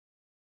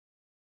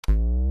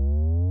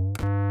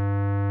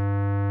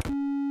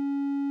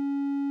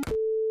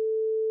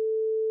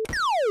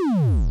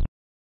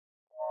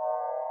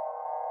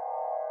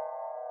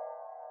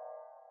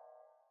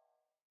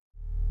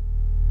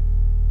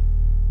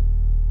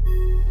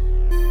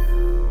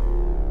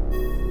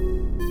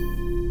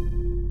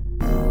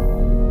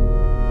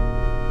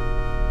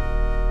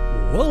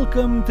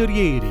Welcome to the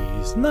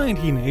 80s,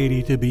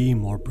 1980 to be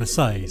more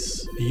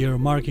precise, the year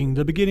marking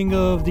the beginning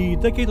of the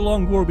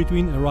decade-long war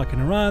between Iraq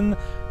and Iran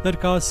that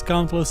caused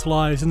countless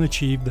lives and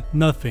achieved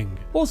nothing.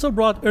 Also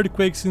brought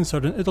earthquakes in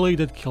southern Italy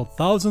that killed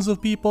thousands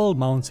of people,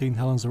 Mount St.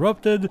 Helens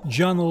erupted,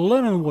 John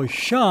Lennon was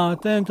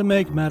shot, and to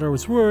make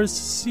matters worse,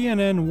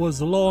 CNN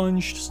was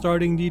launched,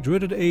 starting the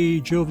dreaded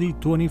age of the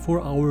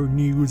 24-hour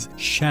news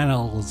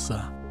channels.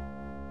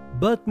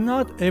 But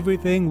not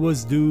everything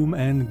was doom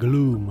and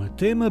gloom.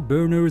 Tim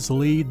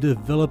Berners-Lee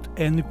developed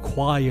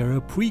Enquire,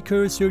 a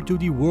precursor to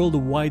the World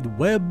Wide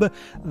Web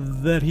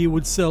that he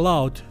would sell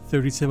out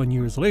 37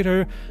 years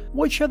later,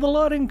 which had a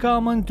lot in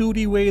common to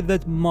the way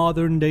that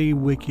modern-day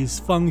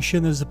wikis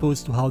function as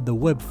opposed to how the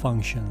web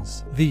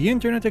functions. The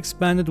internet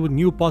expanded with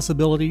new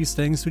possibilities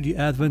thanks to the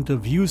advent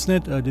of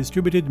Usenet, a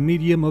distributed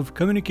medium of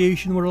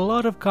communication where a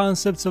lot of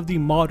concepts of the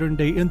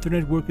modern-day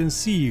internet were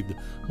conceived,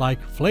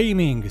 like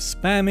flaming,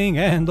 spamming,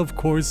 and of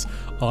course,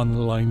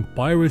 online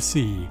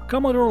piracy.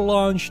 Commodore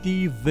launched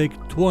the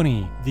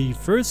VIC-20, the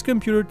first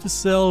computer to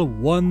sell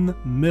 1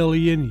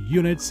 million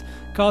units,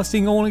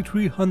 costing only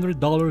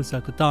 $300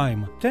 at the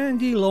time.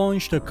 Tandy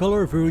launched a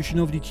color version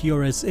of the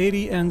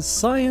TRS-80, and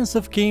Science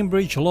of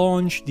Cambridge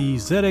launched the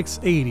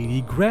ZX-80,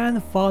 the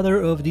grandfather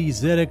of the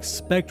ZX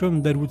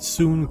Spectrum that would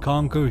soon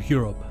conquer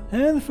Europe.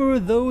 And for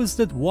those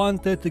that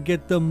wanted to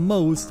get the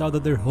most out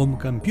of their home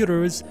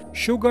computers,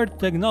 Shugart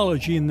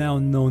Technology, now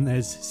known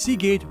as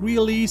Seagate,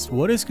 released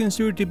what is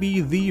considered to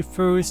be the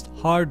first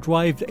hard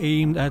drive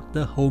aimed at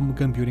the home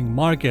computing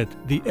market,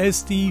 the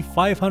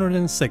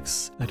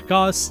ST506, that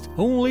cost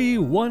only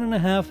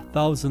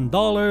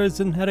 $1,500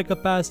 and had a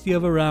capacity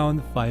of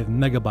around 5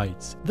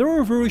 megabytes. There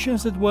were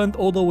versions that went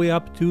all the way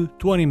up to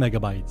 20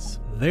 megabytes.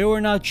 They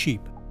were not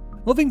cheap.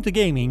 Moving to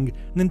gaming,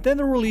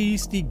 Nintendo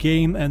released the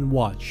Game &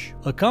 Watch,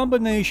 a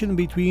combination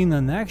between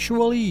an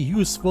actually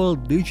useful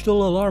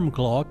digital alarm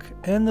clock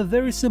and a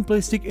very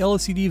simplistic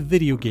LCD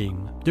video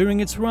game.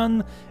 During its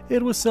run,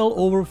 it would sell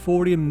over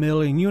 40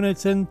 million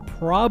units and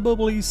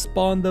probably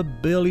spawned a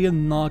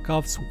billion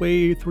knockoffs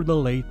way through the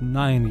late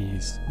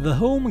 90s. The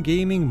home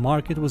gaming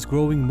market was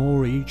growing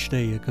more each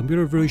day, a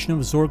computer version of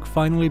Zork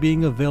finally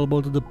being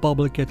available to the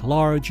public at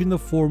large in the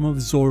form of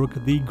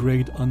Zork: The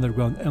Great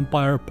Underground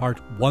Empire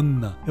Part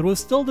 1. It was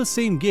still the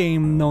same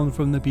game known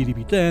from the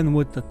PDP-10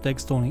 with the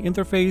text-only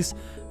interface,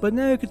 but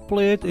now you could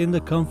play it in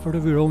the comfort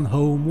of your own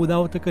home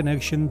without a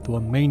connection to a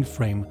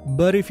mainframe.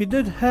 But if you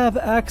did have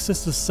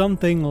access to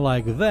something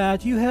like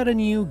that, you had a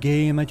new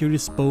game at your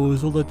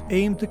disposal that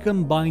aimed to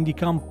combine the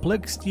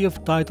complexity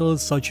of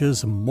titles such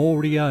as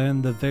Moria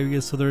and the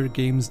various other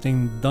games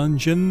named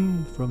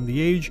Dungeon from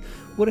the age,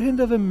 with a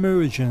hint of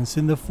emergence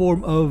in the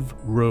form of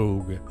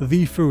Rogue,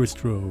 the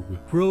first Rogue.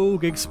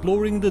 Rogue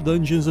exploring the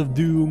dungeons of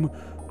Doom,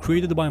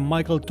 created by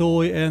Michael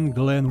Toy and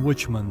Glenn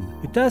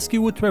Wichman. It tasks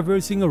you with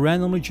traversing a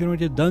randomly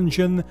generated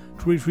dungeon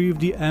to retrieve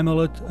the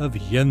Amulet of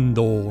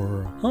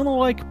Yendor.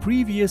 Unlike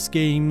previous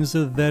games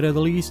that at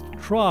least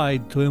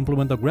tried to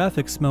implement a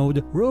graphics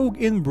mode,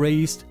 Rogue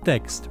embraced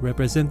text,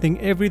 representing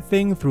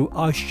everything through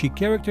ASCII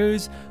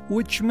characters,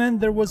 which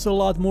meant there was a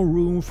lot more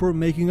room for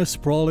making a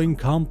sprawling,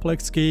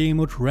 complex game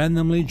with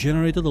randomly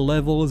generated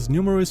levels,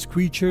 numerous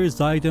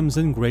creatures, items,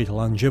 and great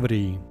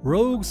longevity.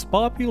 Rogue's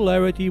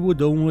popularity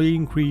would only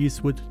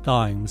increase with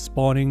time,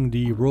 spawning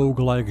the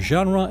roguelike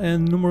genre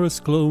and numerous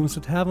clones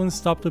that haven't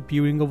stopped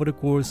appearing over the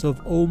course of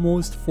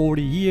almost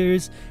 40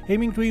 years,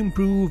 aiming to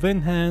improve,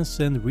 enhance,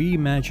 and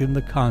reimagine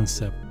the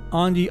concept.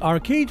 On the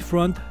arcade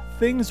front,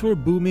 things were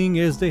booming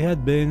as they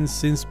had been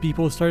since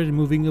people started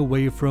moving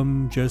away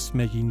from just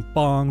making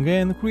Pong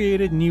and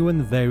created new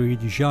and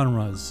varied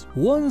genres.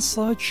 One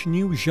such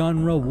new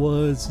genre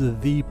was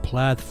the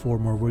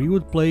platformer, where you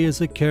would play as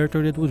a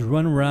character that would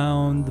run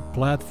around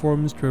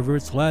platforms,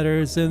 traverse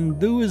ladders, and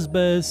do his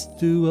best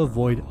to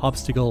avoid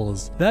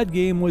obstacles. That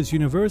game was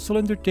Universal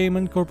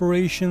Entertainment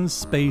Corporation's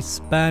Space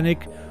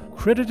Panic,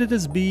 credited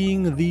as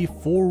being the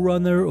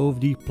forerunner of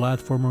the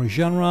platformer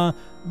genre,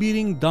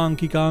 beating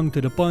Donkey Kong to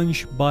the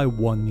punch by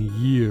 1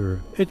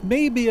 year. It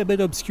may be a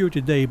bit obscure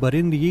today, but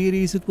in the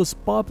 80s it was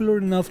popular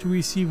enough to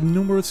receive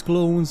numerous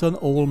clones on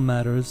all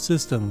matter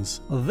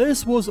systems.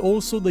 This was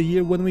also the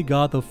year when we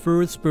got a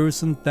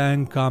first-person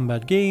tank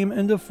combat game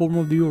in the form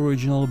of the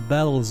original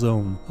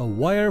Battlezone, a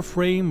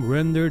wireframe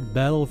rendered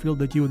battlefield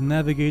that you would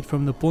navigate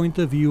from the point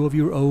of view of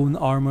your own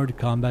armored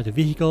combat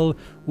vehicle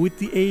with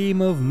the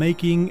aim of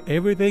making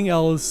everything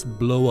else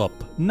blow up.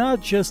 Not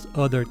just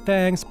other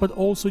tanks, but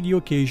also the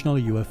occasional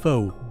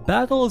UFO.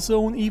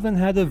 Battlezone even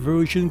had a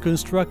version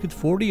constructed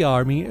for the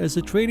army as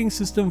a training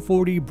system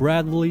for the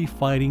Bradley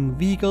fighting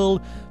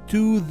vehicle,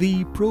 to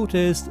the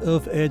protest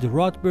of Ed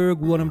Rothberg,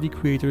 one of the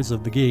creators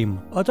of the game.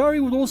 Atari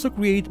would also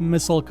create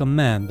Missile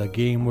Command, a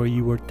game where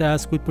you were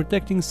tasked with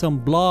protecting some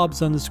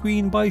blobs on the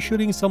screen by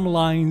shooting some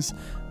lines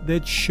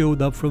that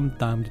showed up from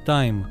time to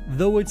time.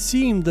 Though it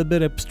seemed a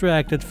bit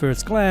abstract at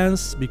first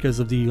glance because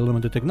of the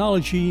limited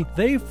technology,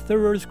 Dave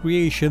Thurer's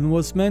creation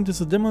was meant as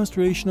a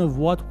demonstration of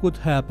what would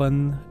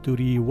happen to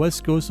the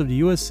west coast of the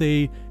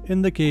USA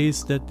in the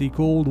case that the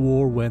Cold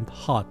War went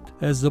hot.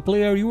 As the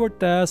player, you were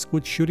tasked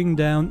with shooting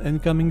down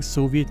incoming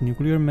Soviet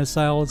nuclear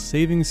missiles,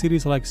 saving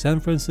cities like San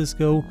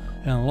Francisco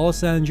and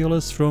Los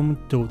Angeles from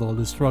total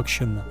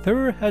destruction.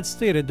 Ferrer had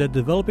stated that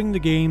developing the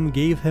game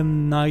gave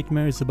him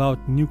nightmares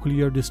about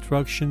nuclear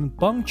destruction,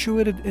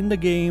 punctuated in the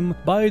game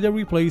by the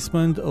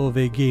replacement of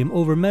a game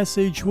over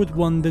message with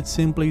one that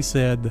simply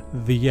said,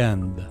 "The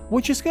end."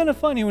 Which is kinda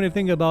funny when you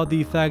think about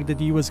the fact that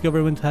the US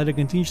government had a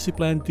contingency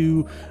plan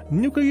to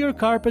nuclear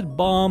carpet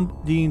bomb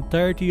the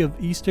entirety of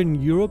Eastern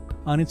Europe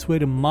on its way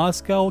to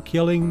Moscow,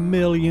 killing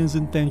millions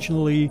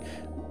intentionally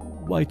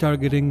by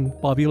targeting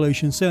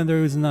population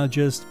centers, not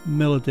just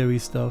military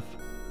stuff.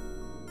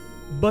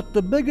 But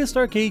the biggest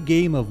arcade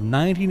game of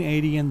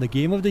 1980 and the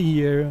game of the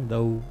year,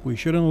 though we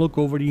shouldn't look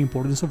over the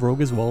importance of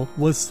Rogue as well,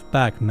 was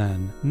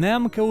Pac-Man,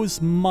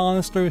 Namco's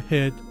monster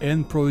hit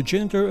and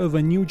progenitor of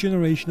a new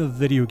generation of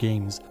video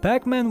games.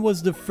 Pac-Man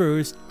was the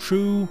first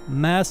true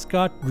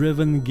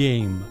mascot-driven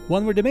game,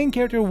 one where the main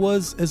character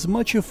was as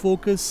much a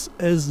focus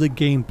as the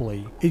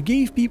gameplay. It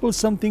gave people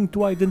something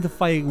to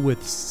identify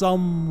with,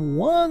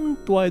 someone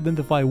to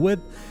identify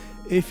with,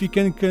 if you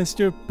can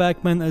consider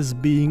Pac-Man as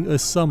being a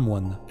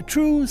someone. A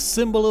true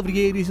symbol of the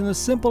 80s and a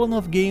simple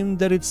enough game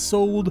that it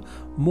sold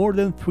more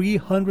than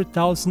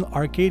 300,000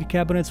 arcade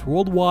cabinets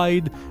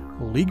worldwide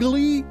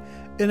legally,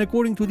 and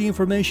according to the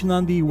information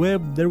on the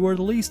web, there were at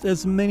least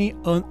as many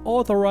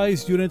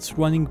unauthorized units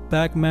running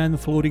Pac-Man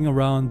floating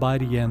around by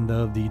the end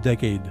of the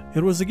decade.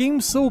 It was a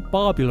game so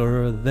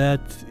popular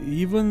that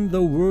even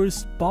the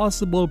worst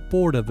possible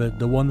port of it,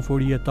 the one for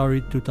the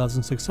Atari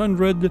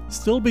 2600,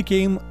 still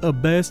became a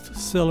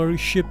bestseller,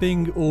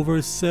 shipping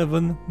over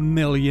 7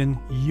 million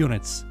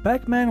units.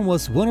 Pac-Man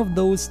was one of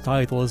those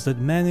titles that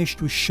managed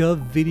to shove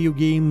video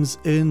games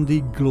in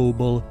the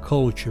global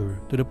culture,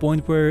 to the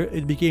point where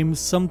it became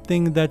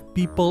something that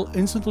people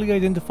instantly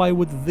identify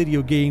with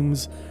video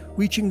games,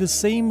 reaching the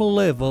same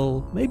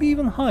level, maybe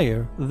even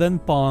higher, than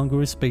Pong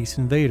or Space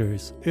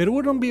Invaders. It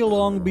wouldn't be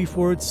long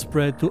before it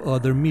spread to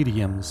other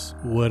mediums,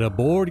 with a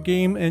board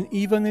game and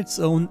even its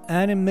own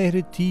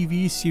animated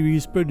TV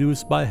series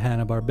produced by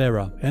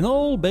Hanna-Barbera, and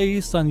all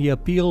based on the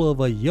appeal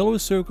of a yellow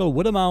circle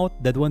with a mouth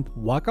that went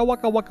waka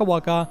waka waka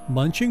waka,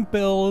 munching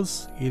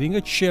pills, eating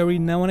a cherry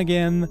now and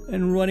again,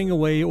 and running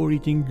away or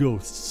eating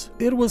ghosts.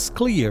 It was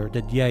clear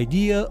that the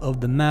idea of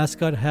the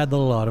mascot had a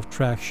lot of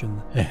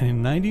traction, and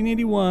in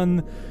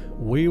 1981,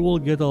 we will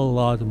get a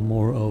lot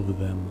more of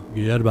them.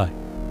 Goodbye.